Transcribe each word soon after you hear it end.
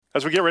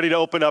As we get ready to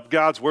open up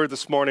God's word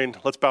this morning,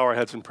 let's bow our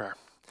heads in prayer.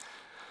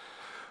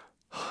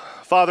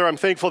 Father, I'm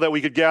thankful that we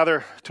could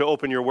gather to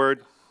open your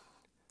word.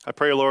 I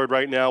pray, Lord,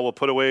 right now we'll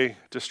put away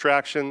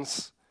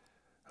distractions,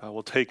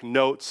 we'll take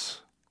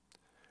notes,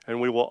 and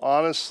we will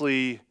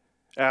honestly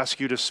ask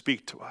you to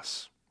speak to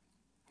us.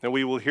 And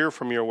we will hear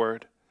from your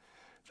word,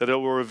 that it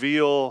will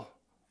reveal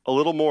a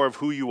little more of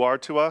who you are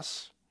to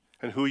us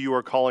and who you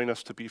are calling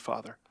us to be,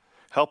 Father.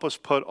 Help us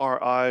put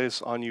our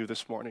eyes on you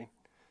this morning.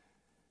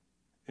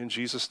 In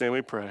Jesus' name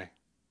we pray.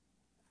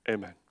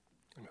 Amen.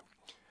 Amen.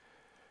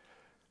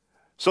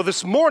 So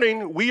this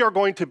morning we are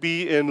going to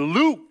be in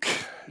Luke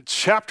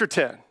chapter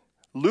 10.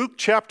 Luke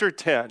chapter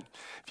 10.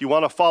 If you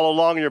want to follow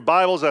along in your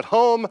Bibles at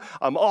home,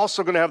 I'm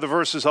also going to have the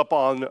verses up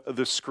on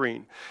the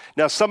screen.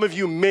 Now, some of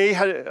you may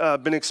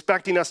have been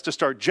expecting us to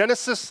start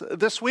Genesis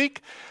this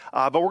week,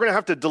 but we're going to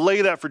have to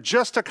delay that for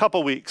just a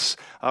couple weeks.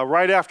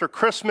 Right after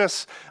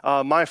Christmas,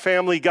 my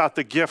family got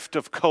the gift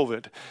of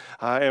COVID.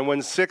 And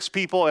when 6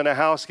 people in a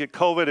house get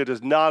COVID, it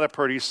is not a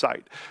pretty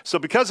sight. So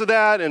because of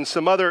that and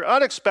some other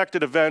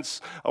unexpected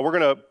events, we're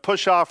going to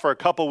push off for a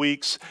couple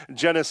weeks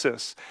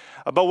Genesis.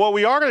 But what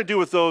we are going to do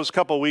with those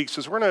couple weeks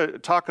is we're going to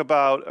talk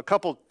about a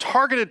couple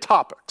targeted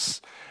topics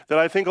that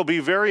I think will be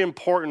very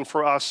important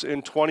for us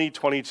in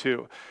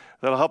 2022.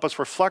 That'll help us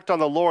reflect on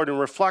the Lord and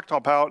reflect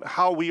about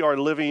how we are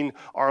living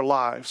our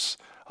lives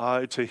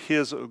to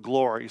His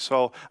glory.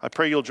 So I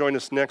pray you'll join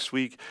us next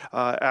week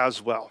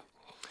as well.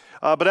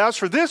 But as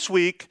for this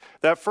week,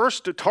 that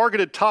first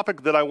targeted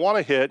topic that I want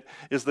to hit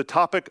is the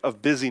topic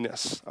of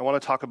busyness. I want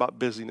to talk about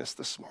busyness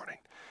this morning.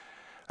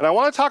 And I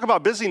want to talk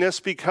about busyness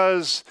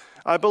because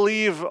I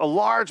believe a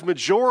large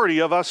majority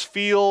of us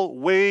feel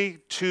way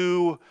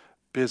too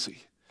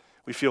busy.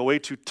 We feel way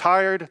too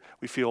tired.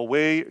 We feel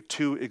way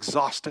too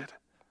exhausted.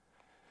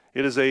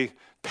 It is a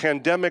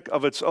pandemic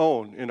of its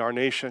own in our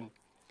nation.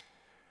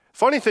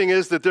 Funny thing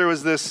is that there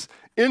was this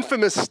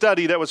infamous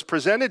study that was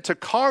presented to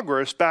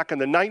Congress back in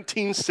the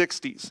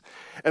 1960s.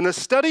 And the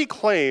study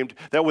claimed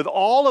that with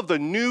all of the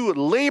new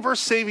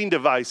labor-saving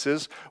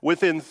devices,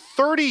 within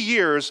 30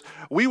 years,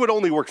 we would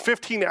only work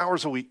 15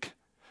 hours a week.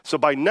 So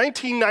by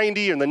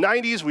 1990 in the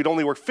 90s, we'd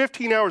only work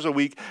 15 hours a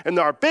week. And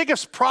our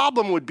biggest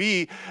problem would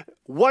be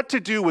what to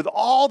do with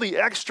all the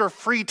extra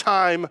free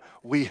time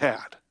we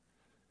had.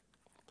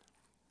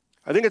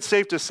 I think it's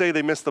safe to say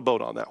they missed the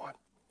boat on that one.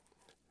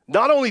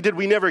 Not only did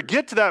we never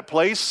get to that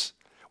place,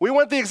 we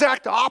went the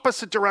exact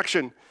opposite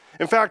direction.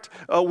 In fact,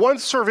 one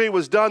survey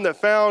was done that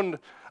found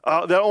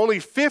that only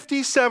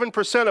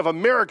 57% of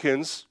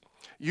Americans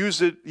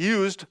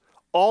used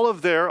all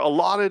of their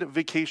allotted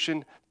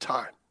vacation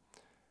time.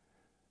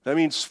 That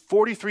means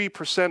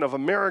 43% of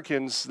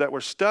Americans that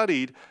were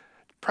studied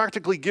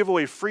practically give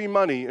away free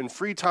money and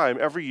free time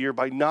every year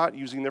by not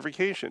using their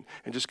vacation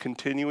and just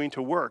continuing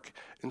to work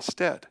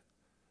instead.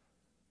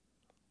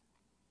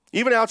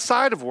 Even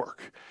outside of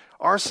work,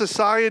 our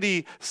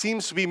society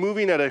seems to be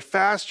moving at a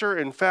faster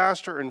and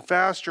faster and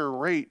faster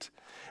rate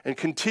and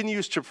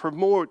continues to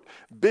promote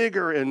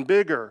bigger and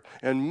bigger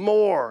and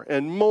more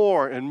and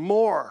more and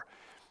more.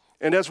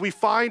 And as we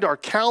find our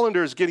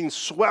calendars getting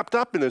swept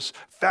up in this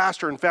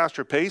faster and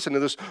faster pace and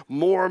in this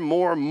more and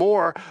more and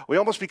more, we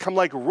almost become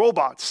like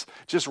robots,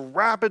 just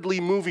rapidly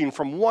moving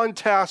from one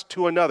task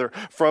to another,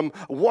 from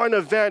one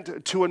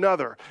event to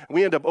another.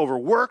 We end up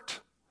overworked,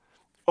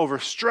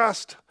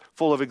 overstressed,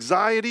 full of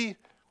anxiety,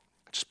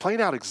 just plain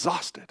out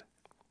exhausted.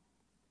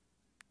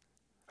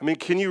 I mean,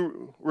 can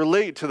you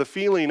relate to the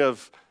feeling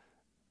of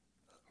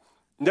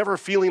never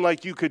feeling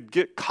like you could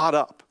get caught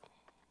up?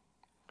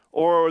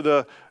 Or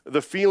the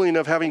feeling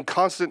of having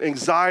constant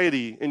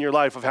anxiety in your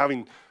life, of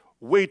having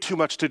way too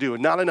much to do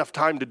and not enough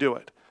time to do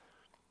it.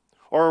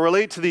 Or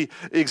relate to the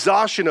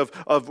exhaustion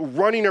of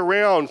running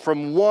around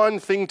from one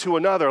thing to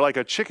another like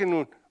a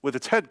chicken with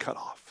its head cut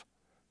off.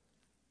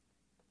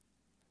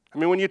 I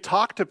mean, when you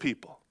talk to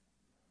people,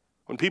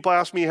 when people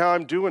ask me how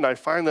I'm doing, I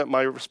find that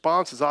my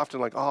response is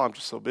often like, oh, I'm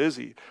just so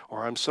busy,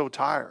 or I'm so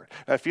tired.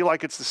 And I feel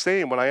like it's the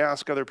same when I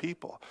ask other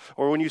people.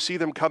 Or when you see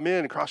them come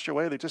in across your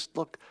way, they just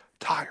look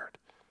tired.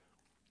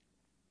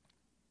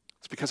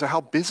 It's because of how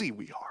busy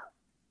we are.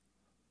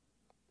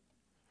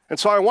 And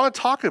so I want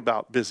to talk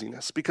about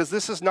busyness because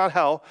this is not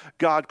how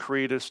God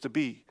created us to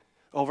be,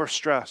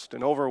 overstressed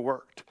and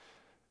overworked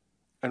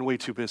and way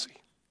too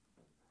busy.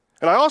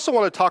 And I also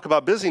want to talk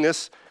about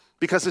busyness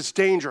because it's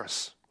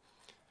dangerous.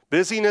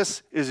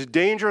 Busyness is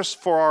dangerous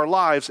for our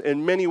lives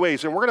in many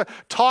ways, and we're going to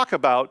talk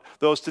about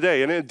those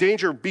today, and a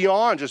danger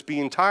beyond just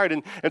being tired.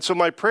 And so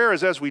my prayer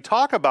is as we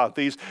talk about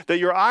these, that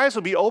your eyes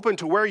will be open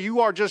to where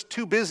you are just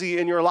too busy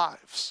in your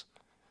lives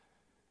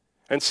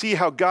and see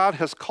how God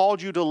has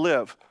called you to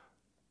live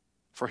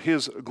for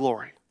His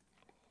glory.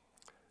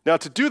 Now,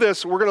 to do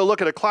this, we're going to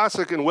look at a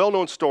classic and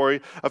well-known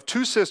story of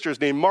 2 sisters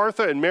named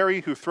Martha and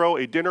Mary who throw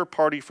a dinner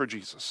party for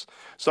Jesus.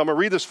 So I'm going to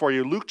read this for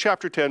you, Luke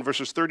chapter 10,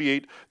 verses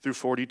 38 through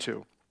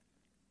 42.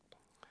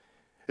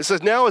 It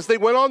says, now as they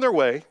went on their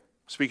way,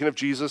 speaking of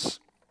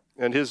Jesus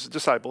and His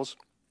disciples,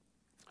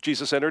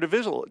 Jesus entered a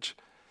village,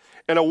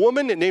 and a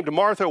woman named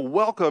Martha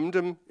welcomed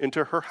Him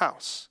into her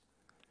house.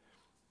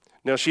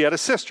 Now she had a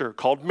sister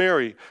called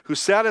Mary, who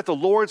sat at the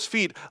Lord's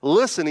feet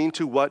listening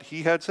to what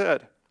he had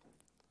said.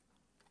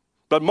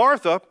 But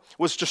Martha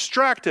was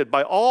distracted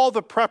by all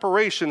the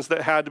preparations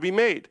that had to be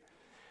made.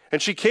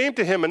 And she came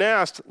to him and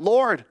asked,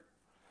 Lord,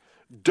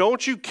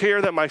 don't you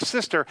care that my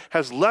sister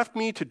has left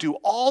me to do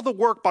all the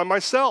work by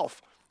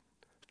myself?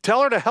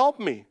 Tell her to help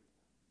me.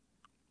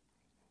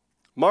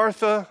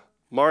 Martha,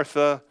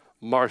 Martha,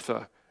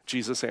 Martha,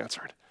 Jesus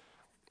answered.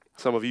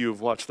 Some of you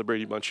who've watched the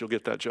Brady Bunch, you'll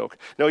get that joke.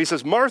 No, he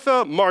says,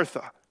 Martha,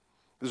 Martha.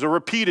 There's a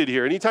repeated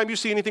here. Anytime you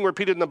see anything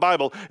repeated in the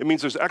Bible, it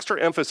means there's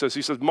extra emphasis.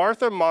 He says,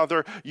 Martha,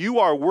 Martha, you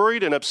are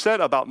worried and upset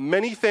about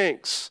many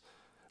things.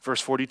 Verse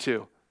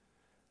 42.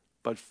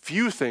 But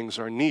few things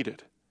are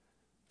needed,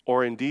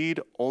 or indeed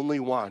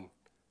only one.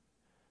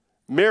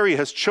 Mary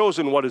has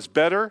chosen what is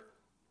better,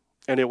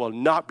 and it will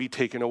not be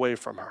taken away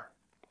from her.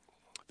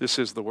 This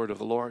is the word of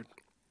the Lord.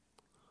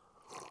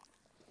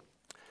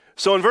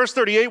 So in verse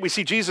 38, we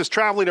see Jesus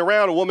traveling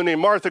around. A woman named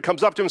Martha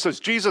comes up to him and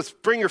says, Jesus,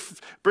 bring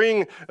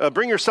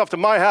yourself to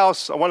my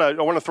house. I want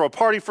to throw a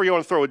party for you. I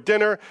want to throw a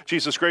dinner.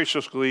 Jesus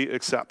graciously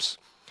accepts.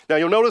 Now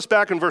you'll notice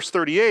back in verse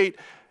 38, it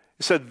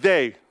said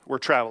they were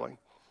traveling.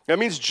 That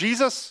means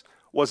Jesus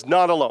was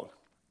not alone.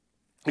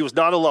 He was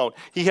not alone.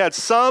 He had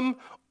some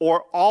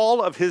or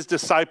all of his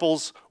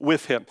disciples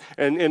with him.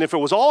 And if it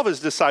was all of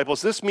his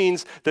disciples, this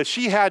means that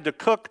she had to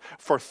cook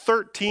for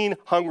 13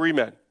 hungry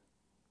men.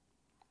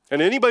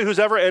 And anybody who's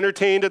ever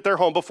entertained at their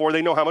home before,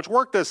 they know how much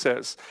work this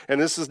is.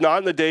 And this is not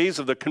in the days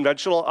of the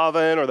conventional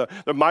oven or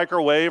the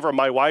microwave or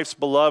my wife's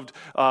beloved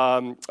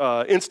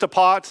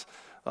Instapot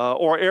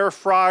or air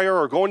fryer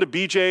or going to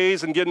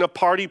BJ's and getting a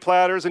party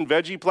platters and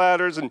veggie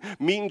platters and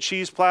meat and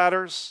cheese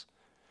platters.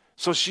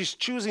 So she's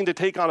choosing to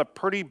take on a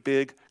pretty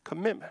big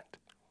commitment.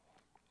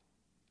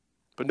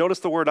 But notice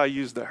the word I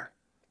used there.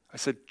 I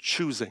said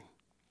choosing.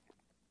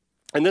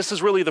 And this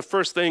is really the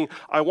first thing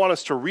I want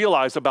us to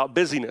realize about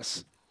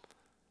busyness.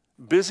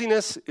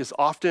 Busyness is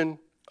often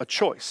a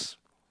choice.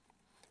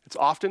 It's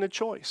often a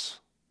choice.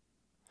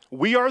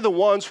 We are the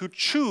ones who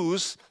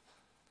choose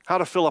how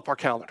to fill up our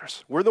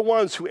calendars. We're the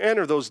ones who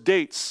enter those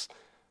dates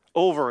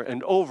over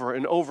and over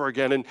and over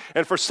again.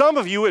 And for some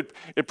of you, it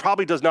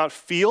probably does not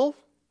feel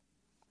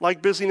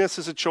like busyness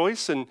is a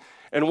choice. And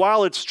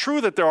while it's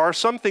true that there are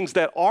some things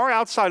that are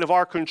outside of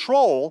our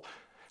control,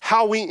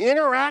 how we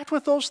interact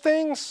with those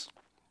things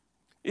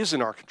is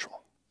in our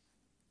control.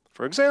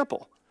 For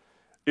example,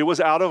 it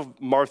was out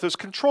of Martha's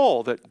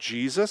control that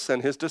Jesus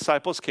and his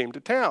disciples came to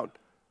town.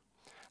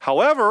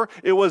 However,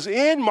 it was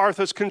in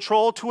Martha's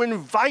control to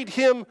invite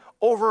him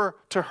over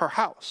to her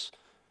house.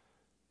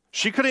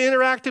 She could have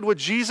interacted with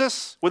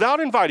Jesus without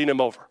inviting him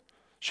over.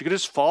 She could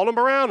have just followed him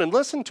around and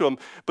listened to him,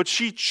 but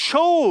she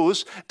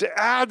chose to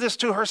add this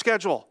to her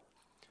schedule.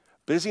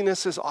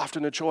 Busyness is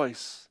often a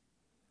choice.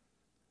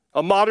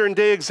 A modern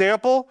day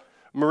example,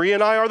 Marie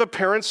and I are the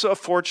parents of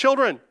 4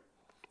 children.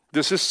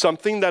 This is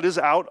something that is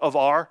out of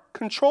our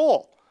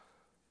control.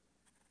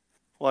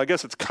 Well, I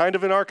guess it's kind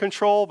of in our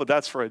control, but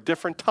that's for a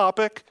different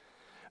topic.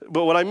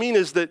 But what I mean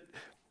is that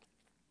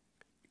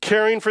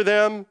caring for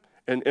them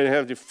and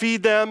having to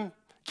feed them,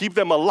 keep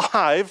them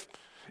alive,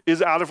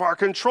 is out of our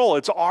control.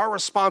 It's our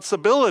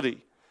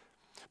responsibility.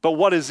 But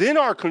what is in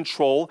our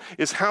control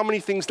is how many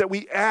things that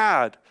we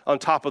add on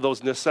top of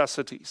those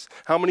necessities,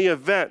 how many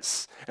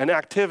events and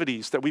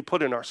activities that we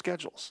put in our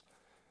schedules.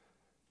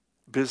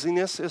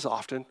 Busyness is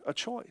often a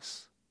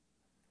choice.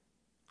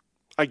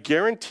 I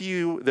guarantee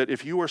you that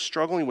if you are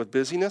struggling with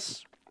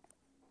busyness,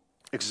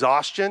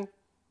 exhaustion,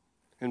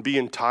 and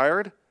being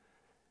tired,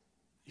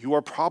 you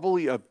are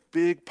probably a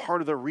big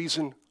part of the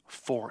reason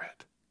for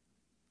it.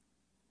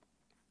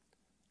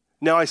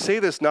 Now, I say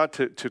this not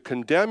to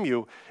condemn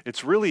you.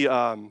 It's really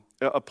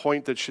a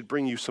point that should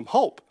bring you some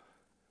hope,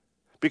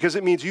 because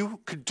it means you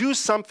could do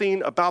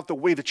something about the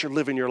way that you're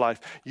living your life.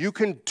 You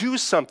can do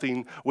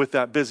something with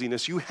that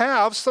busyness. You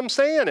have some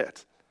say in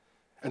it.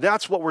 And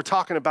that's what we're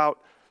talking about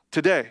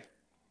today.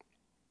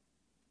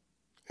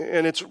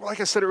 And it's, like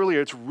I said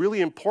earlier, it's really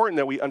important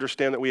that we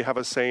understand that we have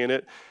a say in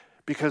it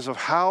because of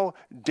how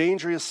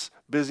dangerous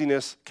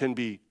busyness can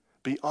be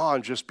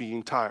beyond just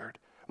being tired.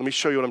 Let me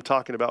show you what I'm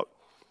talking about.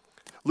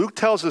 Luke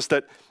tells us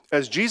that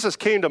as Jesus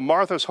came to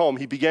Martha's home,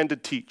 he began to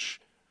teach.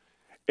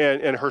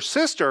 And her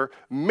sister,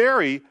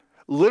 Mary,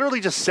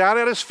 literally just sat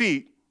at his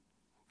feet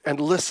and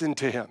listened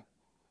to him.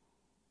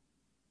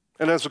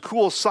 And as a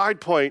cool side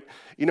point,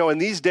 in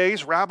these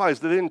days, rabbis,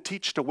 they didn't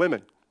teach to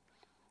women.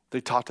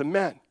 They taught to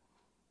men.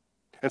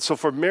 And so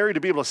for Mary to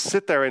be able to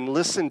sit there and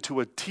listen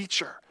to a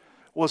teacher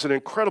was an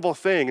incredible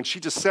thing. And she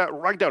just sat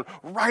right down,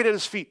 right at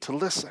his feet to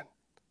listen.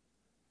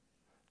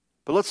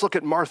 But let's look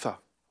at Martha.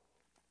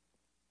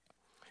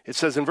 It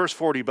says in verse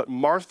 40, but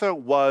Martha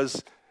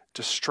was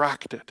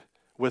distracted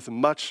with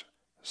much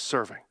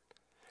serving.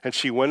 And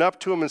she went up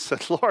to him and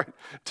said, Lord,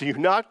 do you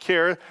not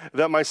care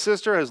that my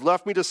sister has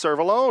left me to serve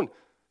alone?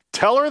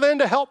 Tell her then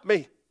to help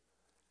me.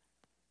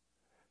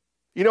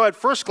 At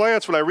first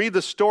glance, when I read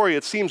this story,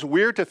 it seems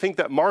weird to think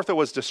that Martha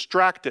was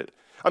distracted.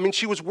 I mean,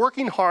 she was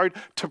working hard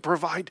to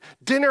provide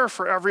dinner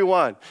for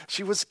everyone.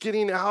 She was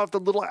getting out the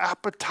little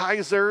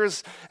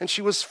appetizers, and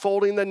she was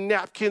folding the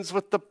napkins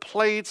with the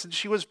plates, and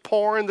she was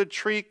pouring the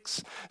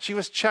treats. She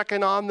was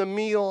checking on the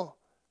meal.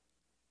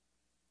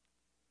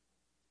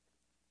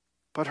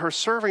 But her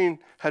serving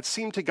had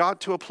seemed to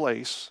got to a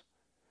place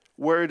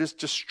where it is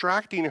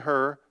distracting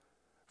her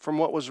from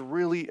what was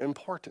really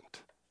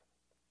important.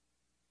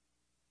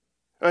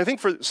 And I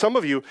think for some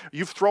of you,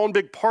 you've thrown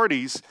big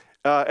parties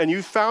and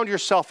you found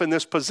yourself in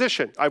this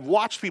position. I've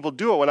watched people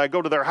do it when I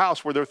go to their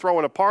house where they're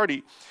throwing a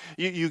party.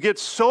 You get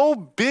so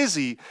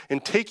busy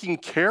in taking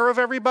care of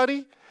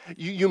everybody,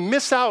 you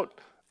miss out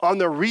on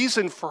the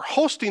reason for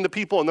hosting the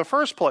people in the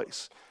first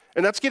place.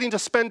 And that's getting to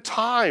spend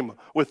time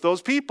with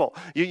those people.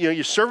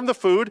 You serve them the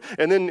food,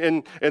 and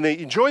they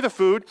enjoy the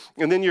food,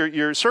 and then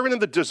you're serving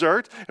them the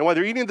dessert. And while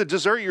they're eating the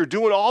dessert, you're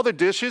doing all the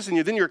dishes, and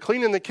then you're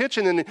cleaning the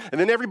kitchen, and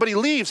then everybody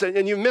leaves,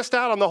 and you missed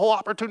out on the whole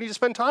opportunity to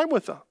spend time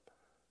with them.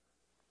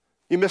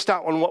 You missed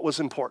out on what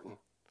was important.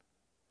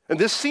 And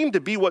this seemed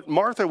to be what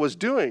Martha was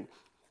doing.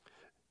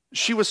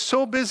 She was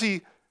so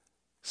busy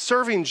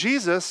serving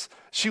Jesus,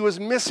 she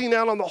was missing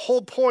out on the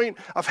whole point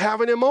of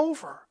having him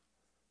over.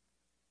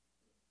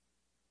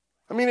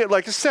 I mean,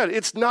 like I said,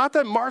 it's not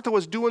that Martha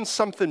was doing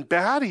something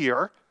bad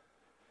here.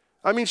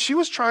 I mean, she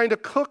was trying to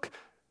cook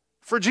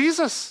for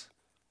Jesus.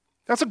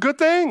 That's a good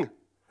thing.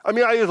 I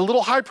mean, it's a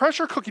little high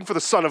pressure cooking for the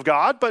Son of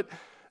God, but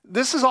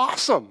this is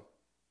awesome.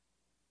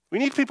 We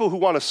need people who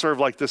want to serve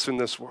like this in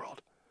this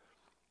world.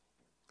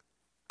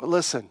 But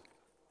listen,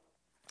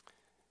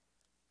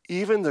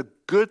 even the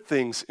good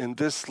things in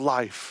this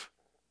life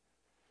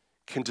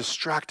can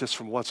distract us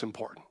from what's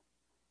important.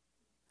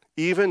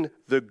 Even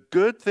the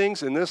good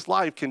things in this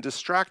life can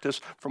distract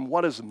us from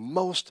what is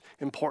most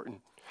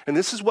important. And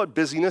this is what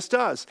busyness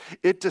does.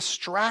 It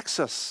distracts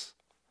us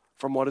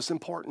from what is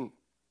important.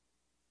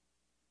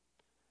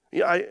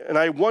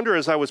 I wonder,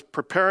 as I was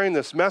preparing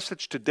this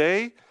message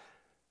today,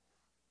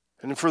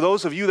 and for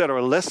those of you that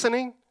are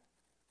listening,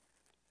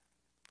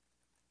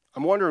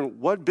 I'm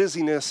wondering what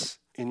busyness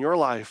in your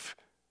life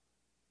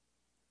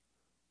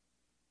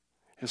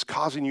is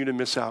causing you to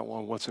miss out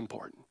on what's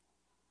important.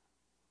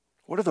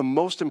 What are the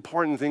most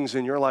important things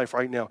in your life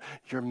right now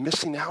you're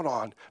missing out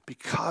on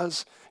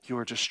because you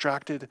are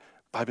distracted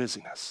by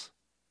busyness?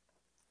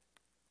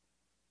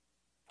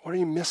 What are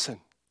you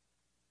missing?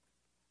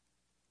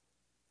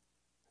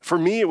 For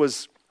me,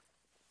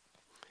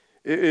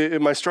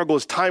 my struggle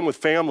is time with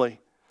family.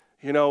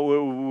 You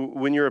know,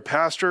 when you're a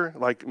pastor,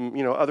 like,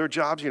 you know, other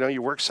jobs, you know,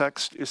 you work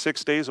 6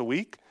 days a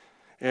week,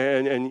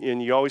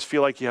 and you always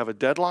feel like you have a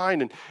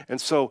deadline.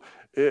 And so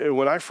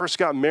when I first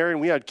got married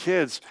and we had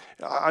kids,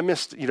 I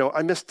missed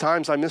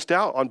times I missed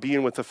out on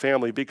being with the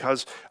family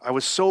because I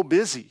was so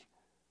busy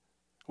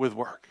with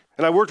work.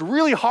 And I worked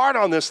really hard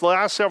on this the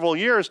last several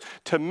years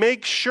to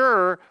make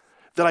sure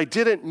that I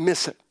didn't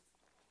miss it.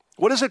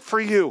 What is it for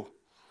you?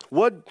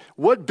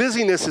 What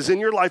busyness is in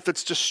your life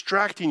that's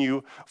distracting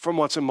you from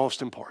what's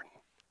most important?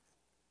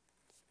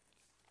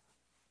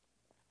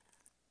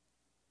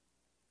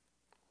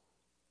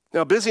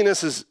 Now,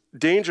 busyness is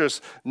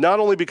dangerous not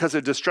only because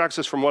it distracts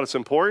us from what is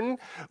important,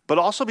 but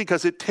also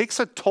because it takes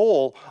a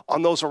toll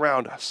on those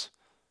around us.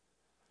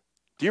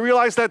 Do you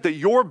realize that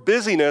your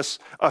busyness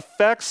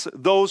affects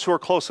those who are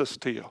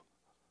closest to you?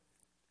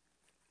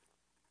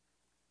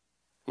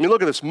 I mean,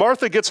 look at this.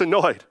 Martha gets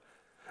annoyed.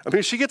 I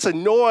mean, she gets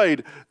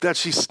annoyed that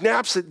she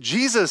snaps at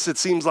Jesus, it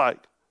seems like.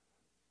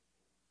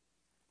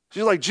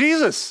 She's like,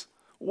 Jesus,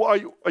 are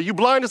you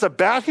blind as a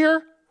bat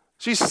here?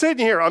 She's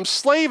sitting here. I'm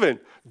slaving.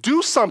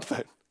 Do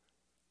something.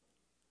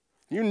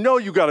 You know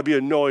you got to be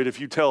annoyed if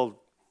you tell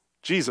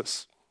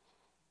Jesus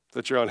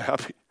that you're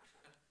unhappy.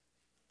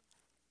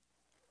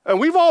 And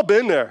we've all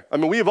been there. I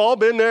mean, we've all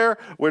been there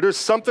where there's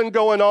something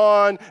going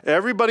on.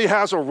 Everybody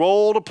has a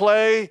role to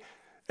play,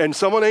 and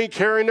someone ain't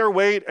carrying their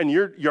weight, and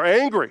you're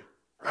angry,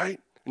 right?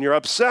 And you're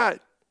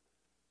upset.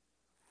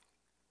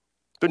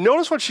 But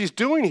notice what she's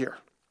doing here.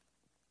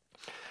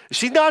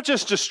 She's not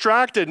just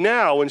distracted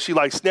now when she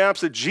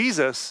snaps at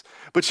Jesus,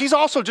 but she's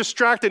also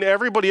distracting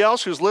everybody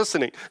else who's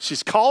listening.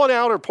 She's calling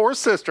out her poor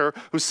sister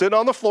who's sitting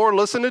on the floor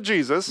listening to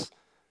Jesus.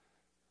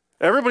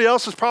 Everybody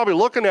else is probably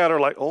looking at her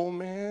like, oh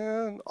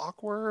man,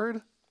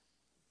 awkward.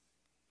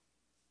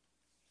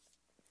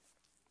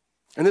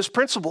 And this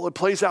principle, it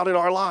plays out in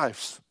our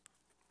lives.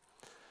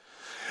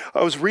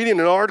 I was reading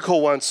an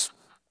article once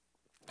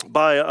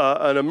by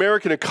an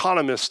American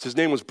economist. His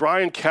name was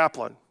Brian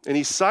Kaplan, and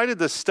he cited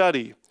this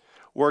study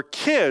where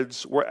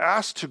kids were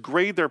asked to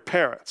grade their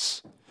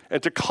parents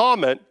and to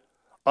comment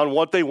on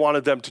what they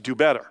wanted them to do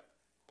better.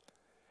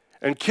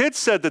 And kids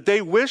said that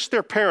they wished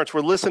their parents,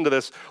 listen to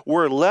this,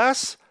 were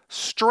less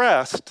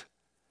stressed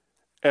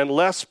and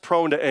less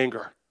prone to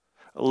anger.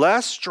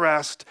 Less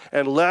stressed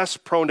and less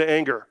prone to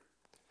anger.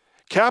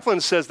 Kaplan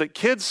says that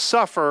kids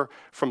suffer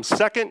from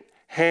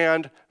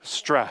second-hand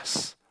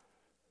stress.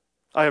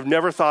 I have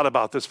never thought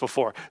about this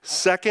before.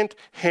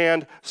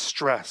 Second-hand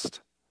stress.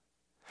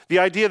 The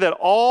idea that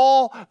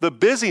all the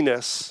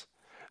busyness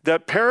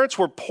that parents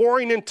were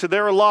pouring into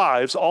their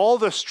lives, all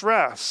the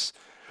stress,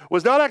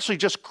 was not actually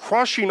just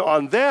crushing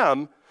on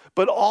them,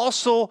 but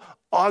also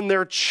on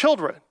their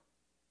children.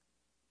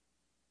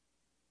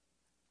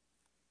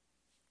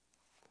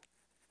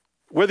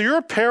 Whether you're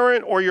a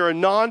parent or you're a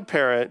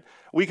non-parent,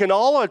 we can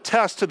all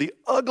attest to the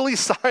ugly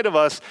side of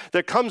us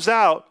that comes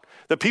out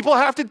that people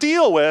have to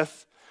deal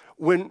with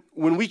when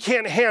we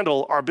can't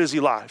handle our busy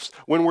lives,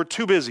 when we're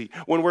too busy,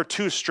 when we're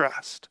too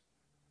stressed.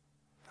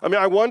 I mean,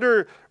 I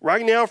wonder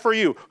right now for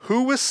you,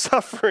 who is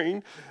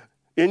suffering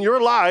in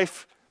your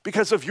life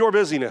because of your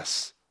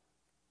busyness,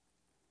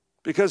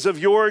 because of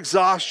your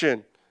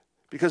exhaustion,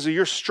 because of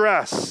your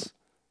stress,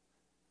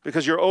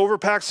 because your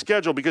overpacked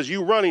schedule, because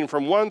you running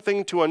from one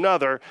thing to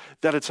another,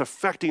 that it's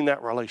affecting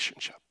that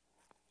relationship.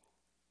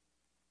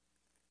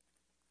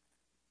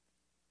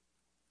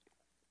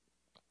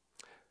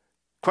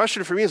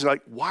 Question for me is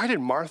like, why did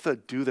Martha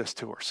do this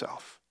to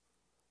herself?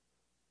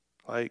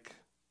 And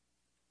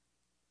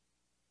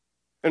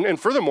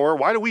furthermore,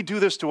 why do we do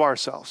this to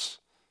ourselves?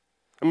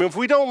 I mean, if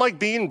we don't like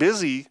being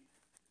busy,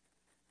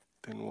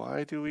 then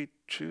why do we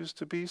choose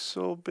to be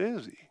so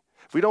busy?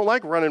 If we don't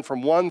like running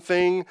from one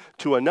thing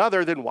to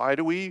another, then why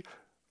do we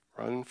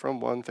run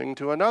from one thing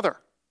to another?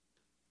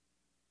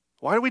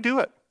 Why do we do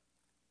it?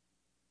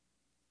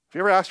 Have you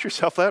ever asked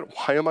yourself that?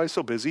 Why am I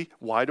so busy?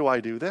 Why do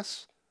I do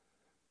this?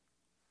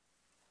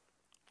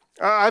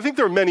 I think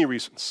there are many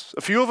reasons.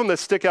 A few of them that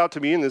stick out to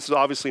me, and this is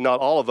obviously not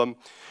all of them.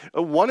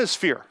 One is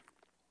fear.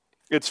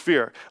 It's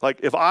fear.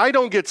 Like, if I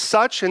don't get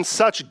such and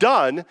such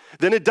done,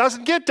 then it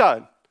doesn't get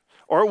done,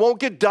 or it won't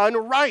get done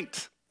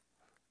right.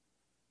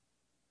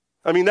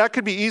 I mean, that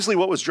could be easily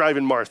what was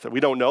driving Martha. We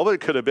don't know, but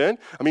it could have been.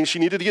 I mean, she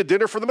needed to get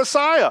dinner for the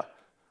Messiah,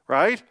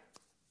 right?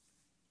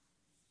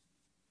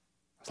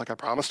 It's like, I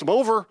promised him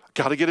over.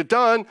 Got to get it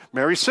done.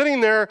 Mary's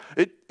sitting there.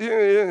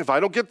 If I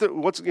don't get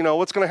what's going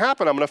to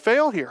happen? I'm going to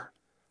fail here.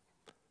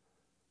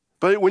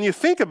 But when you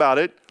think about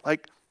it,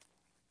 like,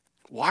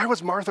 why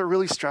was Martha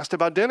really stressed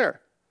about dinner?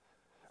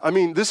 I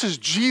mean, this is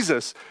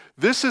Jesus.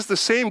 This is the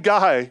same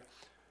guy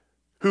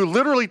who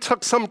literally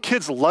took some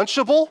kid's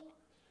Lunchable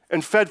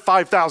and fed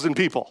 5,000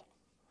 people.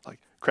 Like,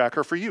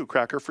 cracker for you,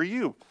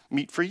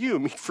 meat for you,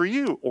 meat for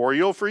you,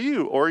 Oreo for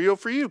you, Oreo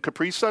for you,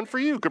 Capri Sun for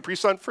you, Capri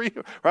Sun for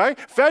you, right?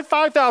 Fed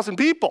 5,000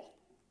 people.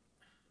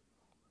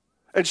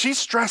 And she's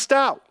stressed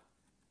out.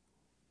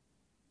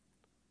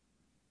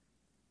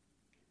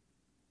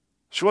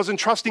 She wasn't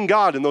trusting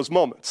God in those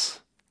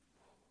moments.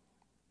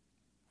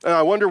 And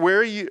I wonder, where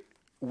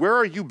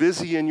are you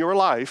busy in your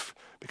life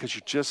because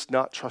you're just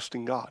not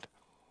trusting God?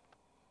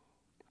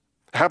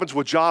 It happens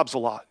with jobs a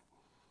lot.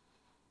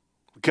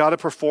 We got to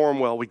perform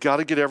well. We got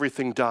to get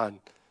everything done.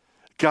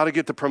 Got to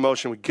get the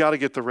promotion. We got to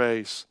get the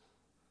raise.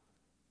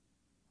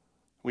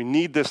 We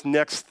need this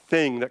next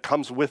thing that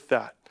comes with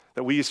that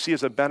we see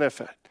as a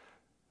benefit.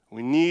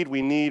 We need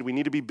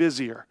to be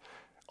busier.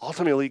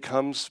 Ultimately, it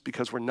comes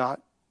because we're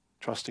not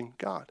trusting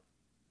God.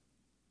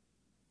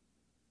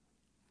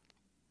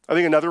 I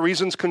think another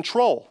reason is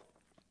control.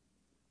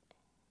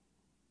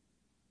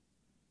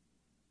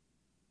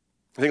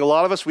 I think a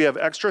lot of us, we have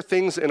extra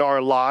things in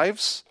our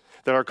lives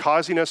that are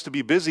causing us to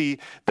be busy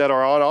that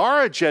are on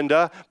our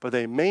agenda, but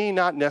they may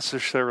not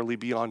necessarily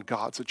be on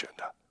God's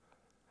agenda.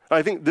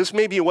 I think this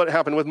may be what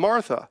happened with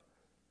Martha.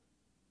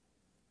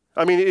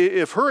 I mean,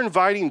 if her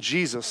inviting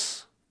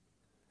Jesus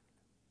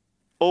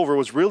over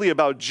was really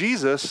about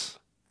Jesus,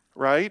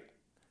 right,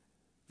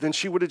 then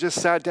she would have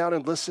just sat down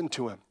and listened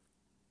to him.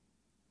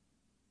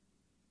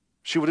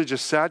 She would have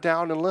just sat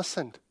down and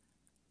listened.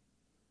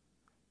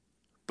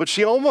 But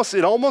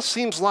it almost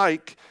seems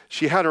like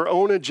she had her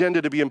own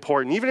agenda to be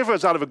important, even if it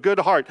was out of a good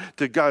heart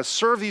to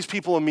serve these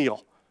people a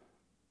meal.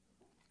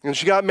 And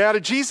she got mad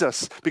at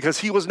Jesus because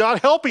he was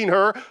not helping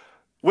her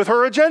with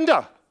her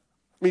agenda.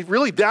 I mean,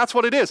 really, that's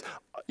what it is.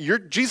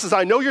 Jesus,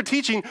 I know you're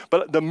teaching,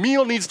 but the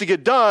meal needs to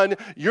get done.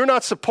 You're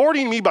not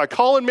supporting me by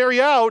calling Mary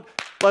out.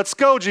 Let's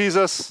go,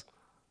 Jesus.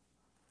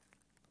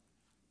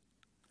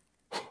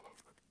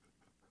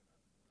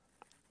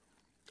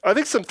 I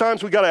think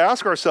sometimes we got to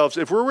ask ourselves,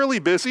 if we're really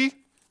busy,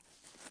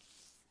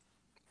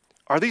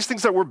 are these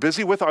things that we're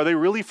busy with, are they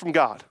really from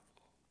God?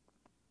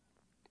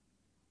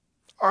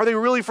 Are they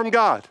really from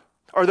God?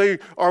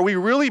 Are we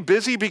really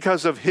busy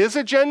because of his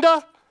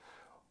agenda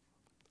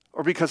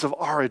or because of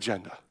our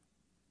agenda?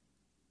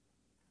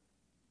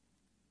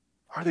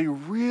 Are they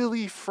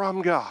really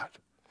from God?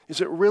 Is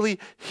it really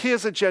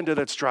his agenda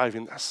that's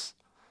driving this?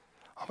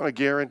 I'm going to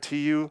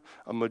guarantee you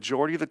a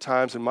majority of the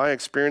times in my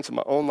experience in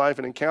my own life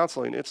and in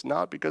counseling, it's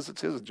not because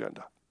it's his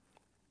agenda.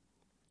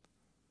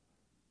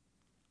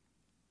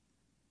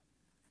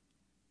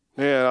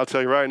 Man, I'll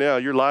tell you right now,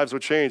 your lives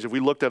would change if we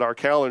looked at our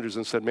calendars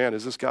and said, man,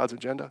 is this God's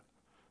agenda?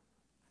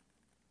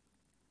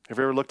 Have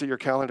you ever looked at your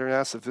calendar and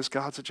asked, is this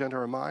God's agenda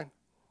or mine?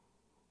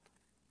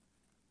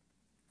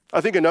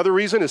 I think another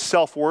reason is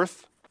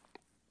self-worth.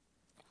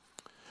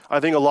 I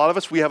think a lot of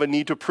us, we have a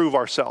need to prove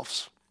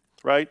ourselves.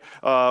 right?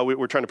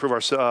 We're trying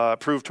to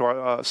prove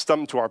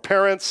something to our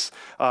parents,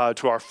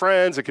 to our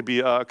friends. It could be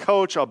a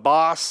coach, a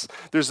boss.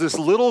 There's this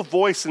little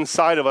voice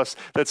inside of us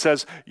that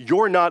says,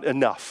 you're not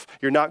enough.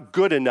 You're not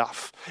good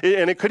enough.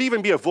 And it could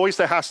even be a voice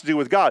that has to do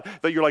with God,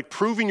 that you're like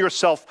proving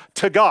yourself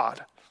to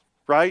God,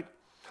 right?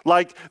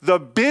 Like the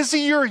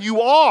busier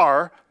you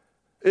are,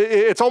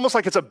 it's almost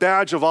like it's a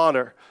badge of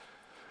honor.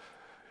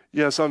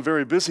 Yes, I'm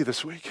very busy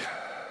this week.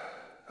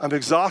 I'm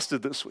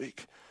exhausted this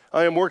week.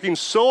 I am working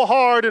so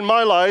hard in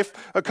my life,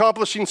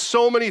 accomplishing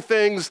so many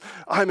things.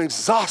 I'm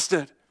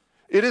exhausted.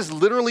 It is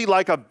literally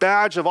like a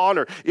badge of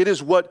honor. It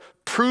is what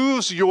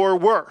proves your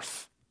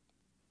worth.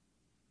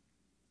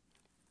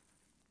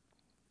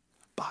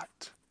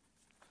 But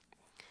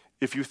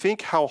if you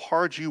think how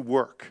hard you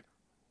work,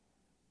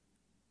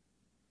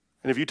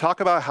 and if you talk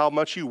about how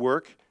much you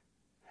work,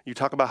 you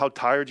talk about how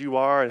tired you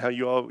are and how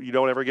you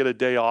don't ever get a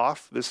day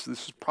off, this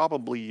is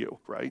probably you,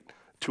 right?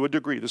 To a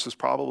degree, this is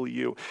probably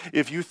you.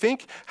 If you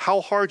think how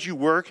hard you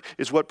work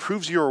is what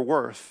proves your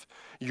worth,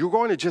 you're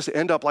going to just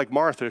end up like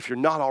Martha if you're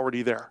not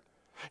already there.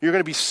 You're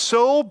going to be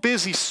so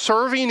busy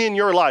serving in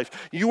your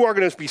life. You are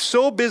going to be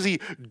so busy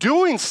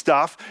doing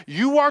stuff,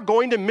 you are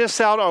going to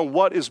miss out on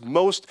what is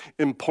most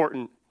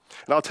important.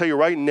 And I'll tell you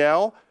right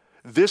now,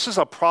 this is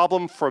a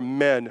problem for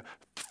men,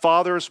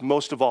 fathers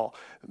most of all.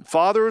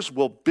 Fathers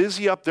will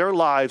busy up their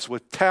lives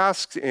with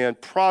tasks and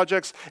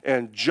projects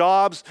and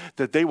jobs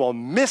that they will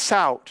miss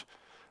out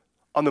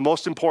on the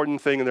most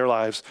important thing in their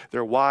lives,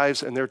 their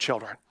wives and their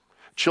children.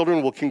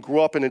 Children can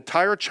grow up an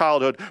entire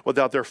childhood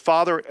without their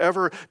father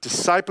ever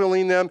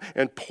discipling them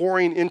and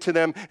pouring into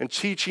them and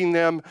teaching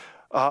them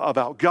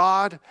about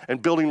God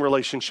and building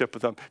relationship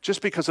with them,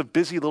 just because of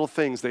busy little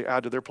things they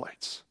add to their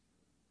plates.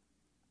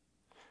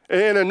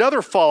 And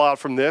another fallout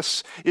from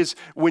this is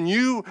when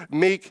you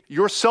make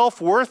your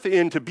self-worth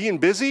into being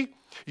busy,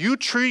 you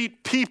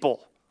treat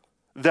people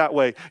that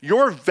way.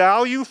 Your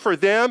value for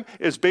them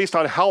is based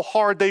on how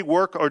hard they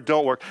work or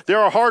don't work.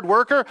 They're a hard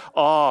worker.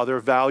 Their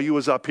value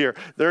is up here.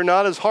 They're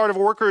not as hard of a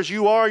worker as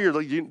you are.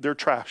 They're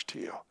trash to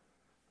you.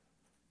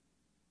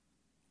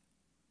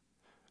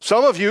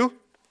 Some of you,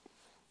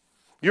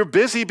 you're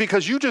busy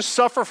because you just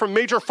suffer from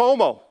major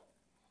FOMO,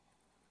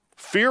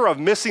 fear of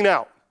missing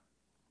out.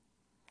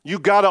 You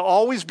got to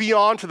always be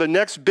on to the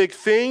next big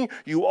thing.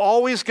 You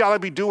always got to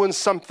be doing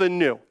something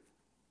new.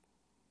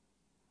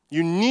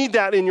 You need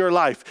that in your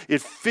life.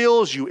 It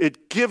fills you.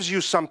 It gives you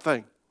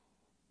something. And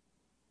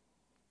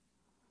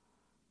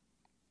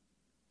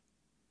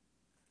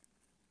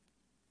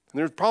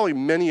there's probably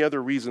many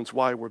other reasons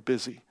why we're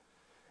busy.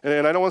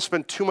 And I don't want to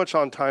spend too much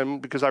on time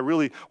because I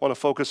really want to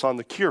focus on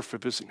the cure for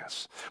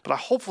busyness. But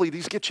hopefully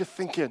these get you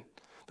thinking.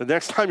 The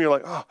next time you're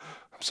like, I'm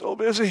so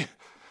busy.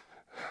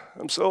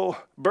 I'm so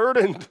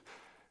burdened.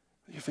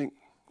 You think,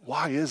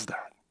 why is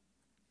that?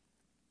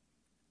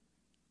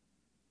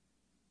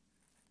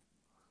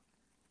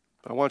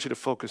 But I want you to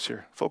focus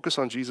here. Focus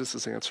on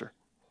Jesus' answer.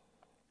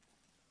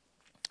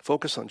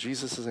 Focus on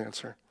Jesus'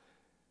 answer.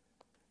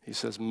 He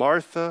says,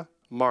 Martha,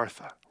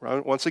 Martha.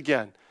 Right? Once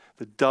again,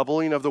 the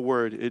doubling of the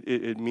word,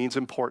 it means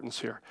importance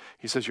here.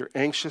 He says, you're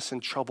anxious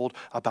and troubled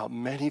about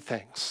many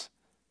things,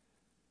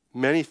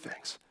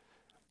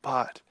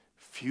 but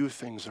few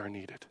things are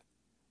needed.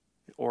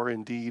 Or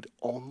indeed,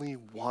 only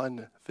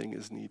one thing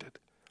is needed.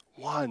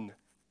 One.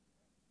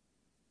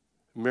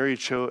 Mary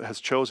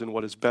has chosen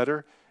what is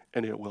better,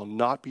 and it will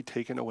not be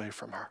taken away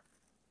from her.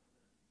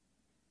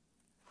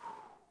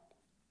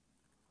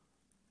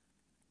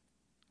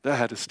 That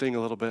had to sting a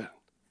little bit.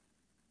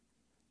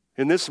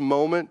 In this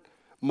moment,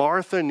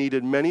 Martha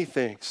needed many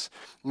things.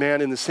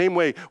 Man, in the same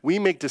way, we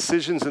make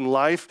decisions in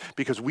life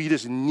because we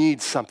just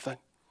need something.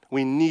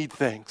 We need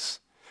things.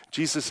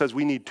 Jesus says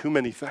we need too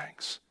many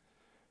things.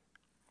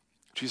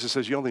 Jesus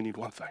says you only need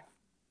one thing.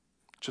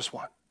 Just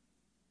one.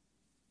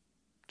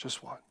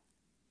 Just one.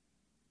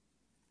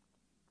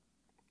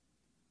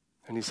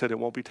 And he said it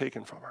won't be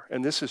taken from her.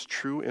 And this is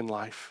true in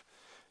life.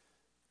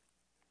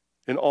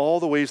 In all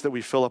the ways that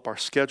we fill up our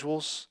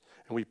schedules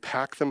and we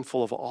pack them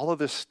full of all of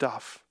this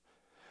stuff,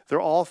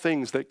 they're all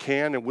things that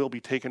can and will be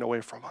taken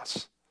away from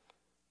us.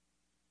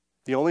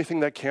 The only thing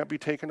that can't be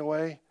taken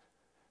away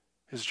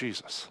is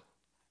Jesus.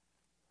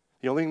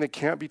 The only thing that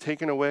can't be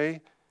taken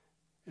away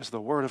is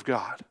the Word of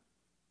God.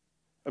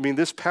 I mean,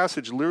 this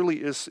passage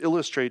literally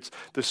illustrates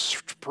the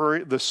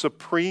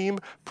supreme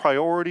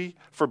priority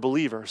for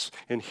believers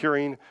in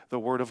hearing the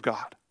Word of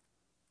God.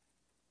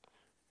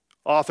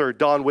 Author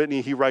Don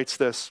Whitney, he writes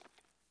this: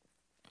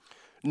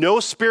 no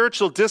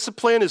spiritual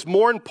discipline is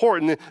more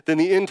important than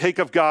the intake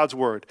of God's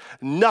Word.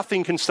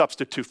 Nothing can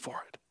substitute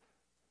for it,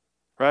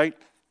 right?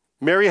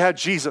 Mary had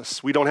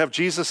Jesus. We don't have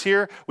Jesus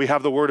here. We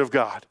have the Word of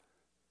God.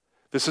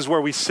 This is where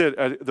we sit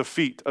at the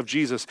feet of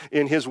Jesus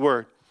in His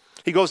Word.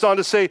 He goes on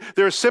to say,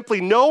 there is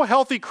simply no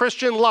healthy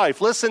Christian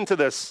life. Listen to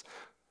this.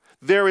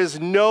 There is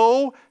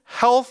no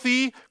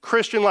healthy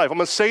Christian life. I'm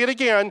going to say it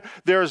again.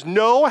 There is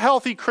no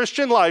healthy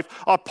Christian life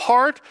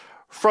apart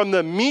from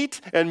the meat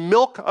and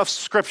milk of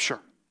Scripture.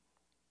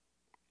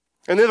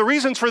 And then the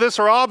reasons for this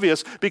are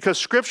obvious because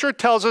Scripture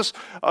tells us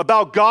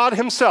about God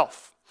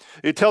himself.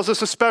 It tells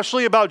us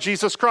especially about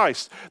Jesus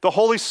Christ, the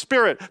Holy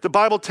Spirit. The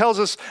Bible tells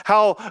us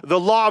how the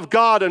law of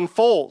God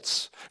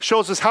unfolds,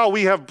 shows us how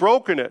we have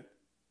broken it.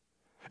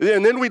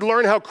 And then we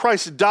learn how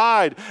Christ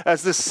died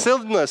as the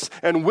sinless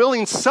and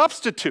willing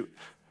substitute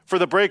for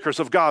the breakers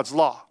of God's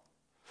law.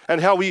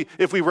 And how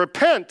if we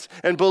repent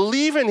and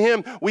believe in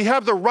him, we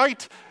have the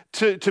right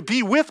to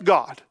be with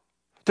God,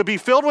 to be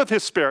filled with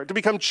his Spirit, to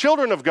become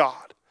children of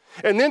God.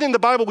 And then in the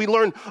Bible, we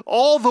learn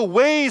all the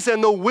ways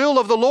and the will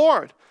of the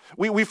Lord.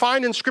 We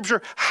find in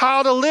Scripture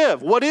how to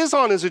live, what is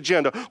on his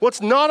agenda,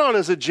 what's not on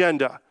his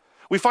agenda.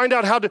 We find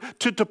out how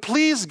to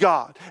please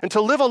God and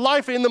to live a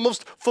life in the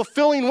most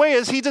fulfilling way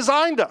as he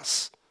designed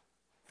us.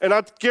 And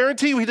I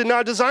guarantee you, he did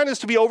not design us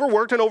to be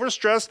overworked and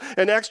overstressed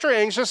and extra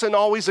anxious and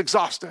always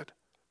exhausted.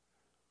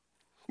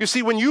 You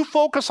see, when you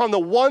focus on the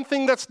one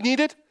thing that's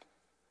needed,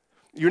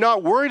 you're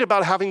not worried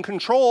about having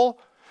control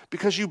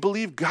because you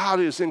believe God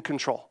is in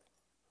control.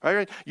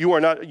 Right?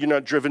 You're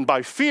not driven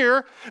by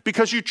fear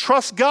because you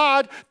trust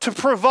God to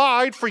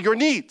provide for your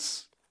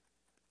needs.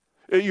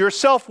 Your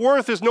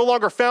self-worth is no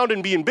longer found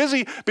in being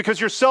busy because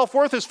your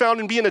self-worth is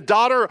found in being a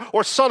daughter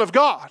or son of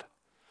God.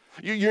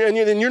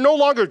 And you're no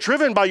longer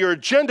driven by your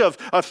agenda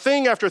of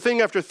thing after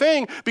thing after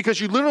thing because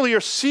you literally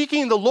are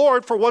seeking the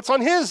Lord for what's on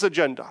his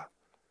agenda.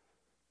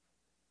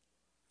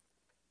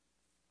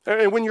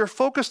 And when you're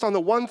focused on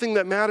the one thing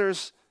that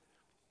matters,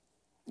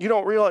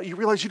 you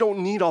realize you don't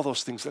need all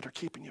those things that are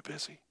keeping you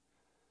busy.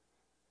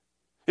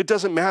 It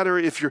doesn't matter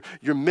if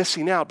you're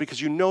missing out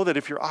because you know that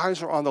if your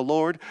eyes are on the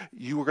Lord,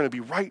 you are going to be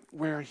right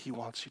where he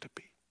wants you to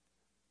be.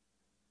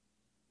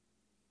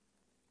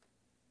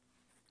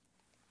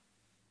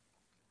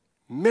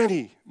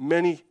 Many,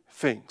 many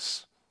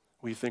things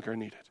we think are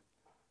needed.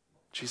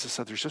 Jesus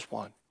said there's just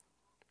one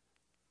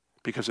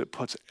because it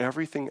puts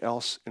everything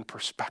else in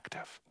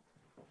perspective.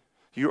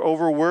 You're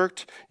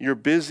overworked, you're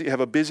busy,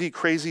 have a busy,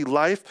 crazy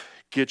life,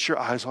 get your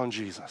eyes on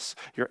Jesus.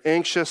 You're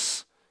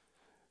anxious,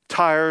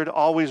 tired,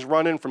 always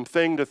running from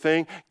thing to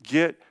thing,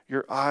 get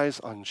your eyes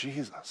on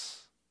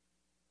Jesus.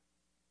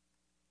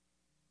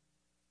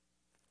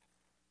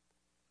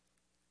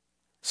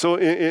 So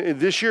in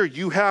this year,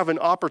 you have an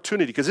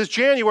opportunity, because it's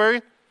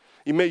January.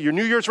 Your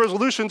New Year's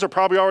resolutions are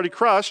probably already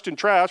crushed and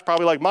trashed,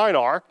 probably like mine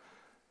are.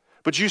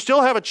 But you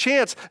still have a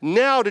chance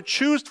now to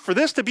choose for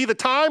this to be the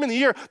time in the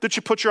year that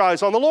you put your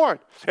eyes on the Lord.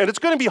 And it's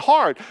going to be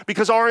hard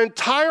because our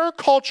entire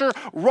culture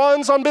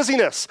runs on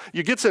busyness.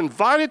 You get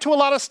invited to a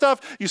lot of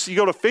stuff. You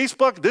go to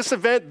Facebook, this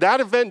event, that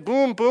event,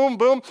 boom, boom,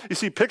 boom. You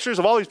see pictures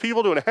of all these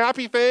people doing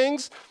happy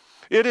things.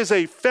 It is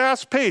a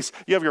fast pace.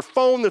 You have your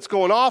phone that's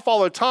going off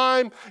all the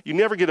time. You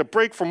never get a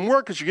break from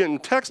work because you're getting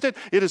texted.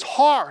 It is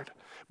hard.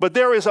 But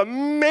there is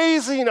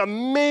amazing,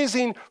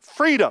 amazing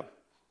freedom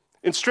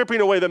in stripping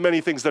away the many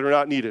things that are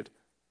not needed.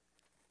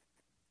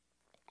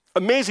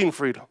 Amazing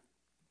freedom.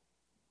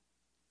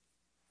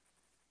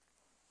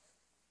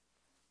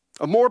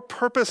 A more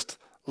purposed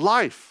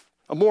life,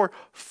 a more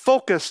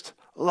focused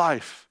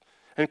life,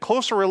 and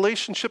closer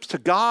relationships to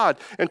God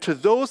and to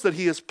those that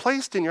he has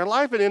placed in your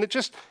life. And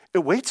it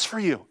waits for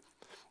you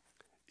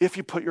if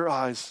you put your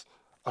eyes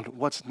on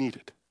what's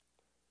needed.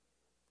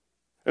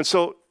 And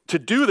so to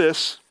do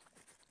this,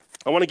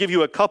 I want to give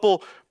you a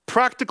couple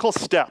practical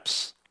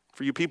steps.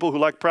 For you people who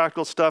like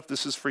practical stuff,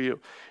 this is for you.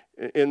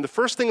 And the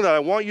first thing that I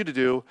want you to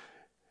do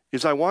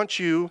is I want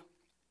you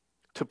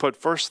to put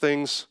first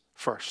things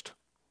first.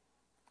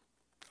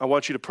 I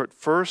want you to put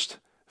first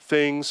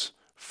things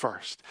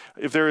first.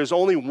 If there is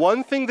only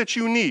one thing that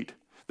you need,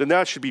 then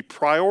that should be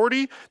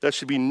priority. That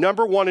should be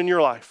number one in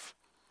your life.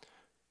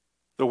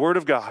 The Word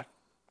of God.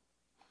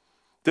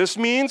 This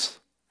means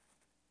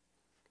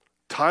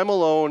time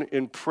alone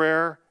in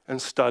prayer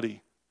and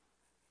study.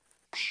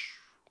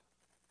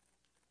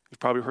 You've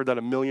probably heard that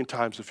a million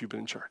times if you've been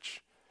in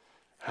church.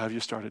 Have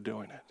you started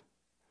doing it?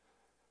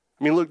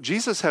 I mean, look,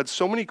 Jesus had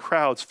so many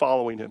crowds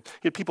following him.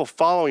 He had people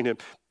following him.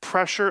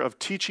 Pressure of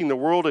teaching the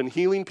world and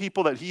healing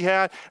people that he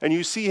had. And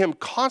you see him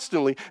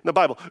constantly in the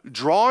Bible,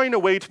 drawing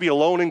away to be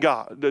alone in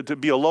God, to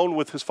be alone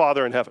with his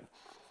Father in heaven.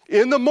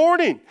 In the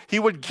morning, he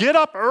would get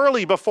up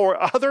early before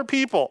other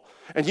people,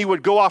 and he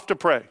would go off to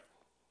pray.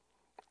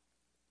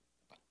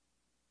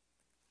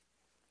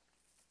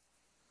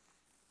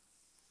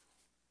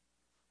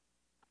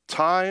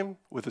 Time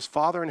with his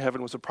Father in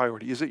heaven was a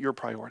priority. Is it your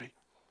priority?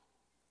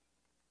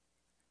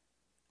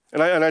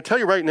 And I tell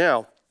you right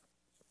now,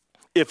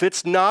 if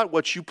it's not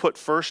what you put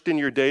first in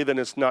your day, then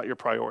it's not your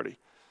priority.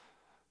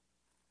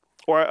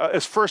 Or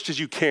as first as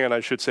you can, I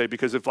should say,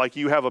 because if like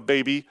you have a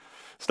baby,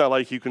 it's not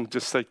like you can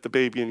just take the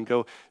baby and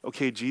go,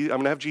 okay, I'm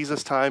going to have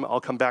Jesus time. I'll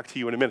come back to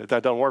you in a minute.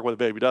 That doesn't work with a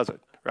baby, does it?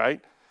 Right?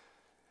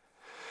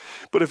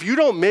 But if you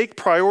don't make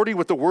priority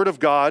with the Word of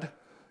God,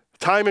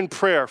 time in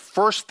prayer,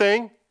 first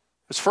thing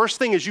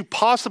as you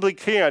possibly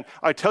can,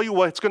 I tell you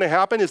what's going to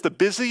happen is the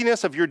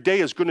busyness of your day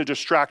is going to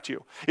distract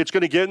you. It's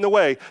going to get in the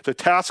way. The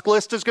task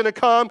list is going to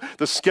come.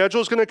 The schedule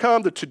is going to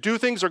come. The to-do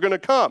things are going to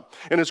come.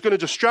 And it's going to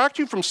distract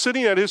you from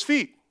sitting at his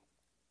feet.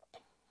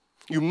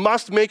 You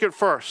must make it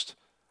first.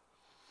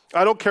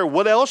 I don't care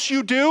what else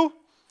you do.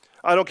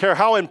 I don't care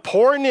how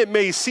important it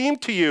may seem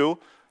to you.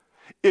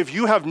 If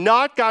you have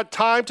not got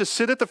time to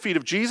sit at the feet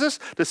of Jesus,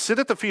 to sit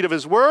at the feet of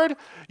his word,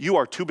 you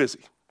are too busy.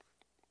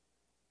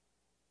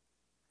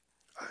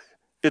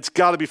 It's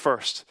got to be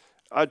first.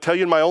 I tell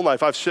you in my own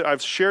life, I've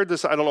shared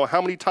this I don't know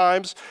how many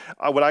times.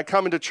 When I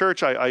come into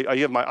church, I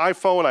have my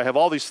iPhone, I have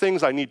all these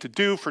things I need to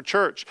do for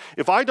church.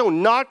 If I do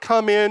not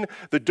come in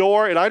the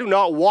door and I do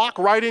not walk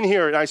right in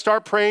here and I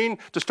start praying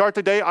to start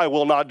the day, I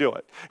will not do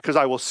it. Because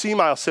I'll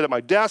sit at my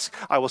desk,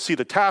 I will see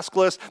the task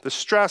list, the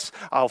stress,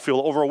 I'll feel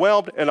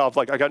overwhelmed, and I'll be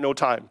like, I got no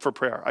time for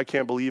prayer. I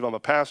can't believe I'm a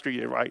pastor,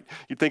 right?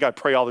 You'd think I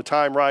pray all the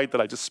time, right?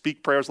 That I just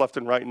speak prayers left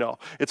and right. No,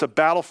 it's a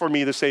battle for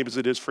me the same as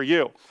it is for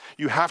you.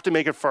 You have to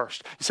make it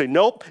first. You say,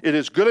 nope, it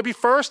is going to be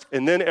first,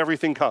 and then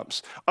everything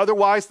comes.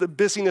 Otherwise, the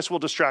busyness will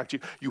distract you.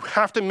 You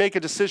have to make a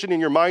decision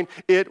in your mind.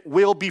 It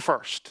will be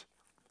first.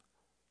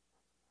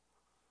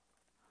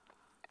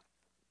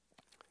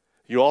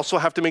 You also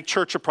have to make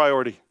church a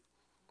priority.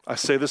 I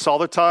say this all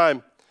the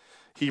time.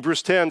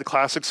 Hebrews 10, the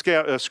classic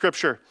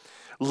scripture.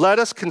 Let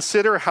us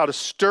consider how to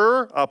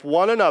stir up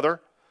one another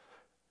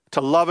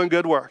to love and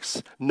good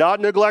works,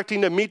 not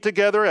neglecting to meet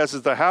together as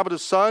is the habit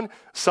of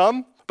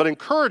some, but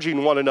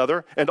encouraging one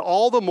another, and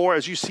all the more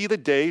as you see the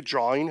day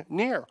drawing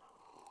near.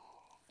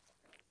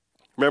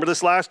 Remember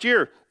this last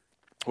year?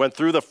 Went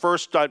through the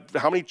first,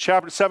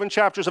 7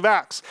 chapters of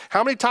Acts.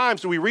 How many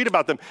times do we read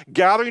about them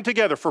gathering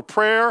together for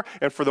prayer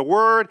and for the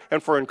word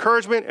and for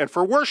encouragement and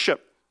for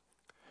worship?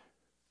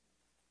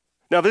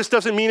 Now, this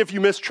doesn't mean if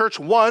you miss church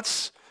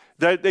once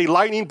that a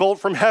lightning bolt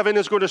from heaven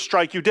is going to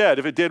strike you dead.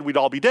 If it did, we'd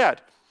all be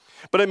dead.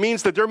 But it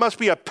means that there must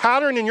be a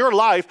pattern in your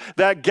life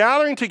that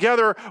gathering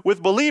together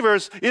with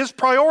believers is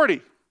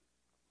priority.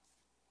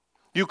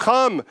 You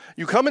come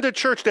into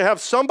church to have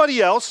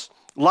somebody else,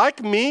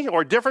 like me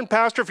or a different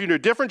pastor, if you're in a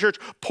different church,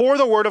 pour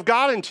the word of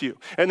God into you.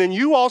 And then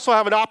you also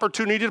have an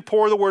opportunity to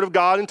pour the word of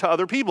God into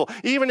other people,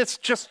 even if it's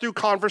just through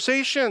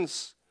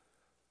conversations.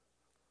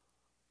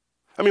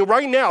 I mean,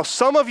 right now,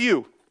 some of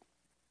you,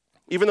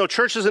 even though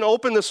church isn't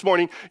open this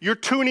morning, you're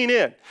tuning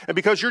in. And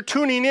because you're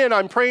tuning in,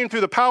 I'm praying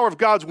through the power of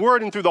God's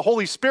word and through the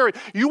Holy Spirit,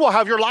 you will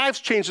have your lives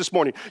changed this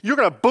morning. You're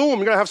going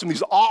to have some of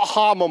these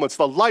aha moments,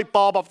 the light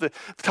bulb off the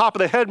top of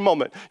the head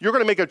moment. You're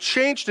going to make a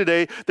change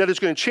today that is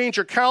going to change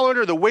your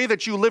calendar, the way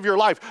that you live your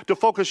life to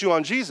focus you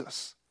on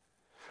Jesus.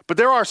 But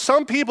there are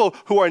some people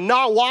who are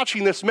not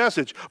watching this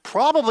message,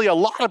 probably a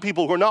lot of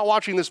people who are not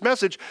watching this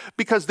message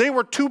because they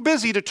were too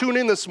busy to tune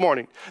in this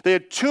morning. They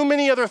had too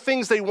many other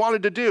things they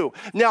wanted to do.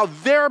 Now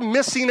they're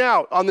missing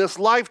out on this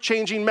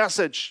life-changing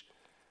message.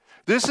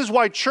 This is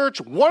why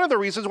church, one of the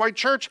reasons why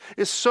church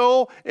is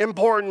so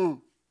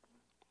important.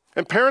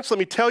 And parents, let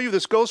me tell you,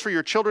 this goes for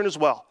your children as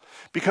well.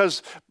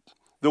 Because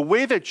the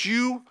way that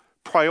you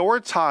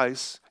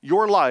prioritize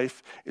your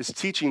life is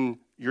teaching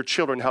your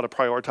children how to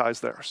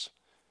prioritize theirs.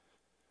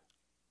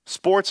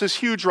 Sports is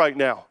huge right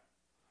now.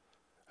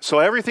 So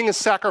everything is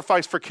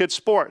sacrificed for kids'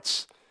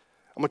 sports.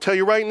 I'm going to tell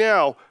you right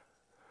now,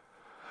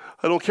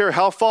 I don't care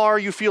how far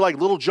you feel like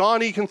little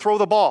Johnny can throw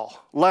the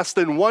ball. Less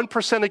than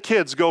 1% of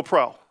kids go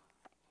pro.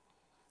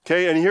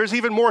 Okay, and here's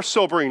even more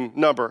sobering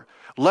number.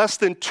 Less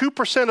than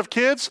 2% of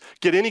kids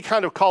get any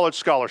kind of college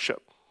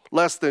scholarship.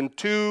 Less than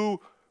 2%.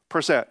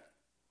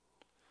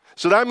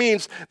 So that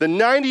means the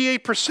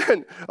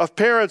 98% of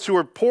parents who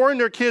are pouring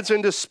their kids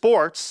into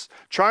sports,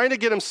 trying to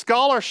get them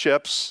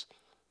scholarships,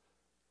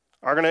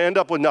 are going to end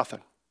up with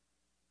nothing.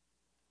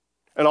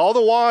 And all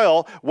the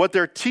while, what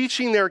they're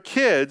teaching their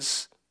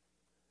kids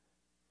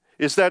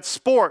is that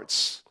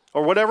sports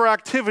or whatever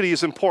activity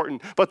is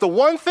important. But the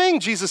one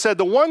thing, Jesus said,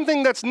 the one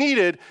thing that's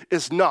needed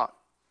is not.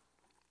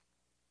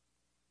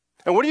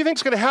 And what do you think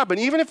is going to happen?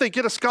 Even if they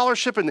get a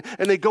scholarship and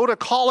they go to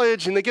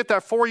college and they get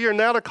that 4 year and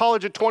out of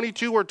college at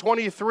 22 or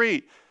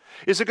 23,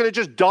 is it going to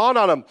just dawn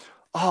on them,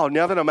 oh,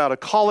 now that I'm out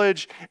of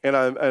college and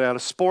I'm out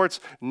of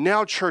sports,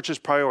 now church is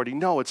priority?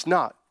 No, it's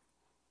not.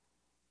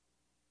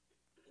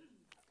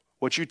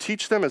 What you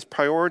teach them as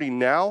priority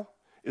now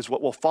is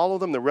what will follow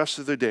them the rest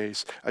of their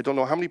days. I don't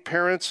know how many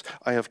parents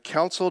I have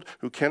counseled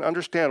who can't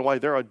understand why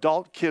their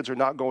adult kids are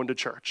not going to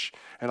church.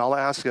 And I'll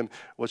ask them,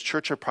 was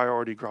church a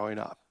priority growing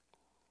up?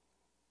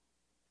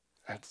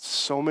 And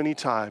so many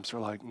times they're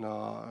like,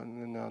 no,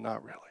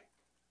 not really.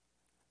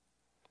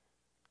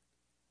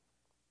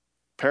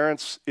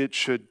 Parents, it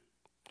should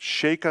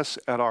shake us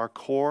at our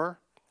core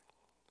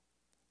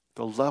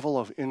the level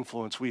of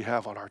influence we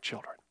have on our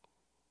children.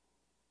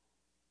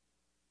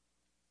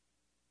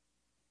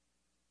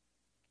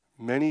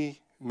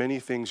 Many, many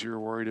things you're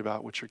worried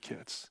about with your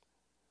kids.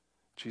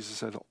 Jesus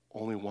said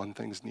only one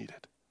thing's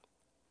needed.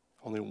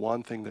 Only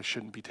one thing that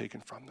shouldn't be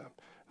taken from them.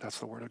 That's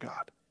the Word of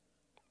God.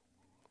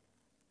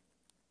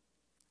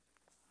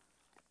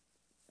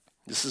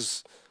 This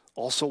is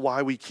also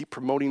why we keep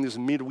promoting these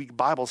midweek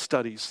Bible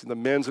studies, the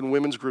men's and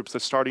women's groups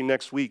that's starting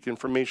next week.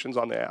 Information's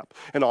on the app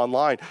and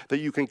online, that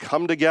you can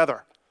come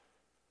together.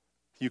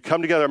 You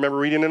come together. I remember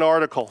reading an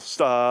article,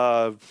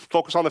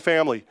 Focus on the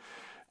Family.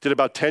 Did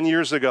about 10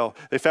 years ago.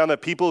 They found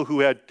that people who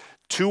had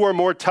 2 or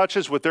more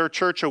touches with their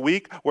church a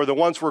week were the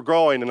ones who were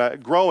growing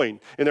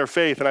in their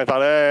faith. And I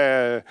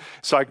thought,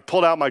 So I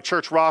pulled out my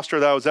church roster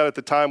that I was at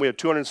the time. We had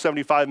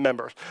 275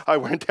 members. I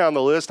went down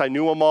the list. I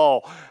knew them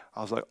all.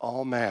 I was like,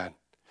 oh man,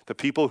 the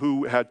people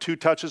who had 2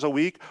 touches a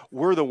week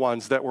were the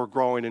ones that were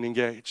growing and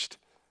engaged.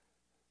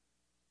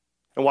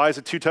 And why is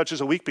it 2 touches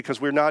a week? Because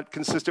we're not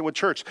consistent with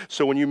church.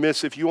 So when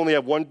if you only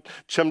have 1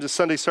 Chum to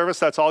Sunday service,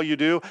 that's all you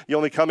do. You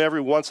only come every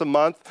once a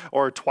month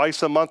or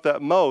twice a month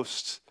at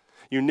most.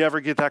 You never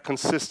get that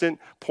consistent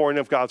pouring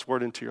of God's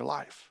word into your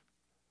life.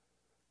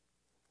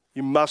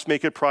 You must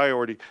make it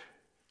priority.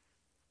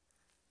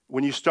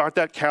 When you start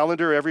that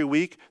calendar every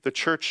week, the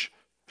church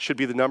should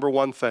be the number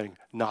one thing,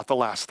 not the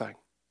last thing.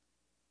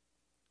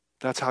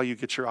 That's how you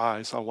get your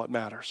eyes on what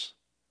matters.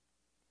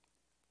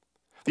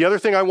 The other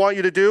thing I want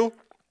you to do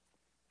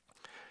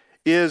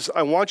is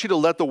I want you to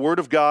let the Word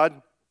of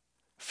God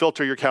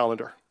filter your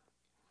calendar.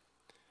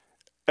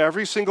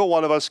 Every single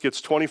one of us gets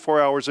 24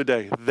 hours a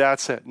day.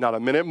 That's it. Not a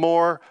minute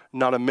more,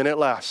 not a minute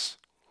less.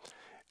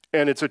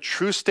 And it's a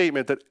true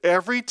statement that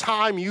every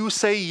time you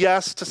say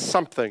yes to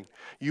something,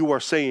 you are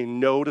saying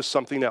no to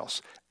something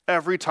else.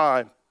 Every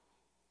time.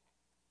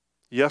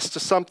 Yes to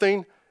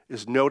something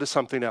is no to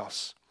something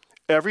else.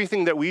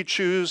 Everything that we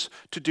choose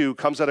to do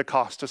comes at a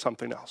cost to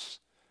something else.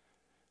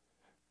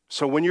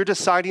 So when you're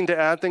deciding to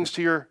add things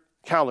to your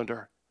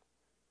calendar,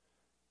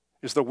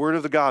 is the Word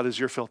of the God is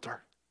your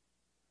filter.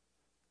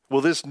 Will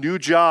this new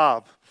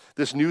job,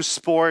 this new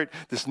sport,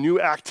 this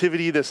new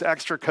activity, this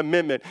extra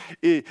commitment,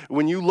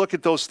 when you look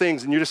at those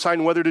things and you're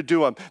deciding whether to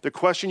do them, the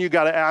question you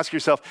got to ask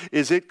yourself,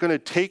 is it going to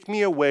take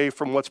me away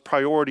from what's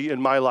priority in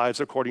my lives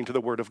according to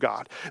the Word of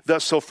God?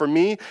 So for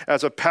me,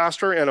 as a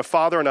pastor and a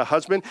father and a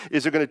husband,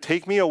 is it going to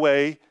take me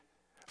away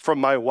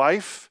from my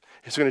wife?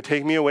 Is it going to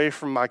take me away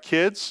from my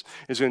kids?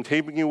 Is it going to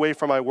take me away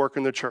from my work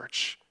in the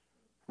church?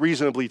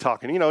 Reasonably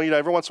talking. You know,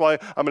 every once in a while,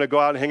 I'm going to go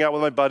out and hang out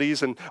with my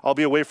buddies, and I'll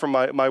be away from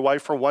my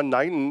wife for one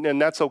night,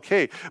 and that's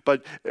okay.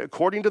 But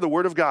according to the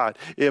Word of God,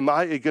 am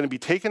I going to be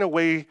taken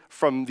away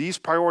from these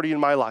priorities in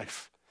my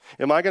life?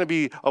 Am I going to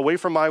be away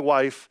from my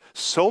wife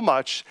so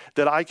much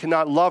that I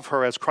cannot love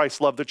her as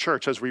Christ loved the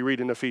church, as we read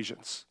in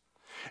Ephesians?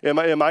 Am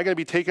I going to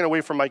be taken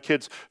away from my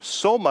kids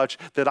so much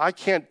that I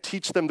can't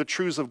teach them the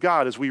truths of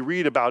God, as we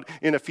read about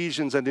in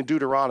Ephesians and in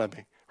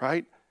Deuteronomy,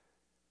 right?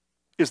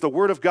 Is the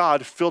Word of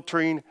God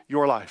filtering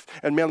your life?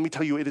 And man, let me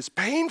tell you, it is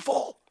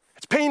painful.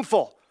 It's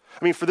painful.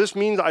 I mean, for this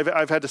means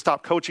I've had to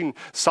stop coaching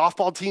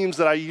softball teams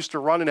that I used to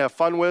run and have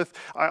fun with.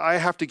 I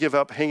have to give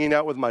up hanging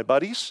out with my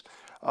buddies.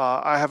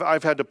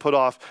 I've had to put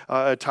off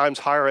at times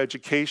higher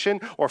education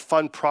or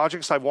fun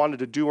projects I've wanted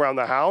to do around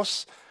the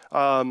house.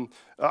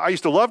 I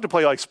used to love to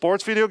play like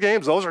sports video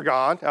games. Those are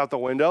gone out the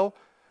window.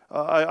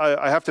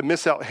 I have to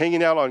miss out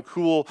hanging out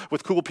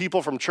with cool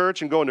people from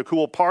church and going to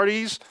cool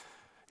parties.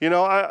 You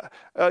know,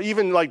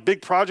 even like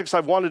big projects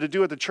I've wanted to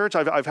do at the church,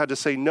 I've had to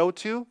say no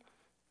to.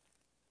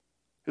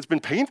 It's been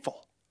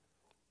painful.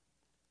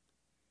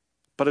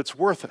 But it's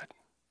worth it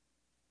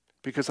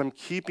because I'm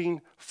keeping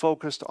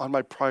focused on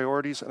my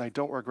priorities and I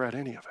don't regret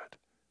any of it.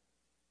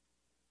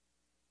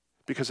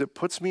 Because it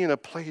puts me in a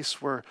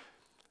place where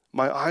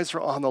my eyes are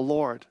on the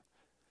Lord.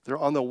 They're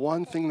on the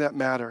one thing that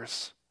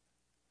matters.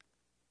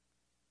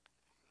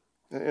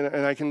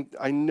 And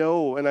I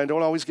know, and I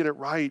don't always get it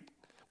right,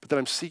 but that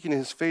I'm seeking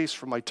His face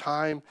for my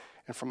time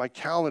and for my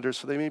calendar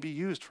so they may be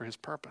used for His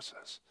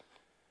purposes.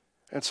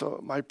 And so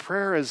my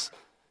prayer is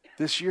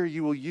this year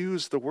you will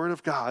use the Word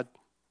of God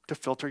to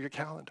filter your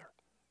calendar.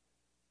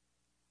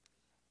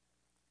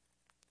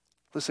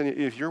 Listen,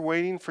 if you're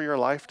waiting for your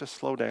life to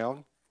slow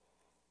down,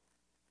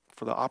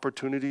 for the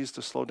opportunities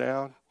to slow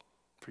down,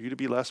 for you to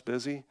be less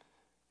busy,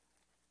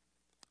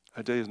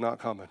 that day is not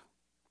coming.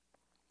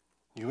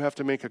 You have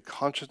to make a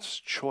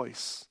conscious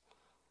choice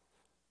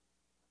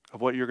of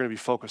what you're going to be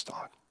focused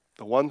on.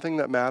 The one thing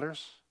that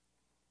matters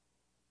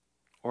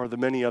or the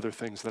many other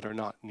things that are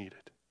not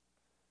needed.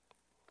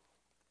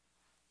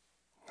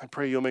 I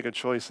pray you'll make a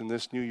choice in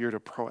this new year to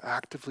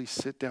proactively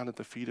sit down at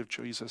the feet of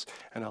Jesus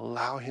and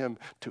allow Him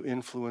to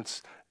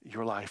influence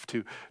your life,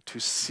 to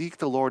seek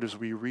the Lord as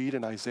we read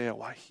in Isaiah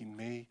why He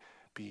may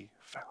be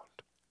found.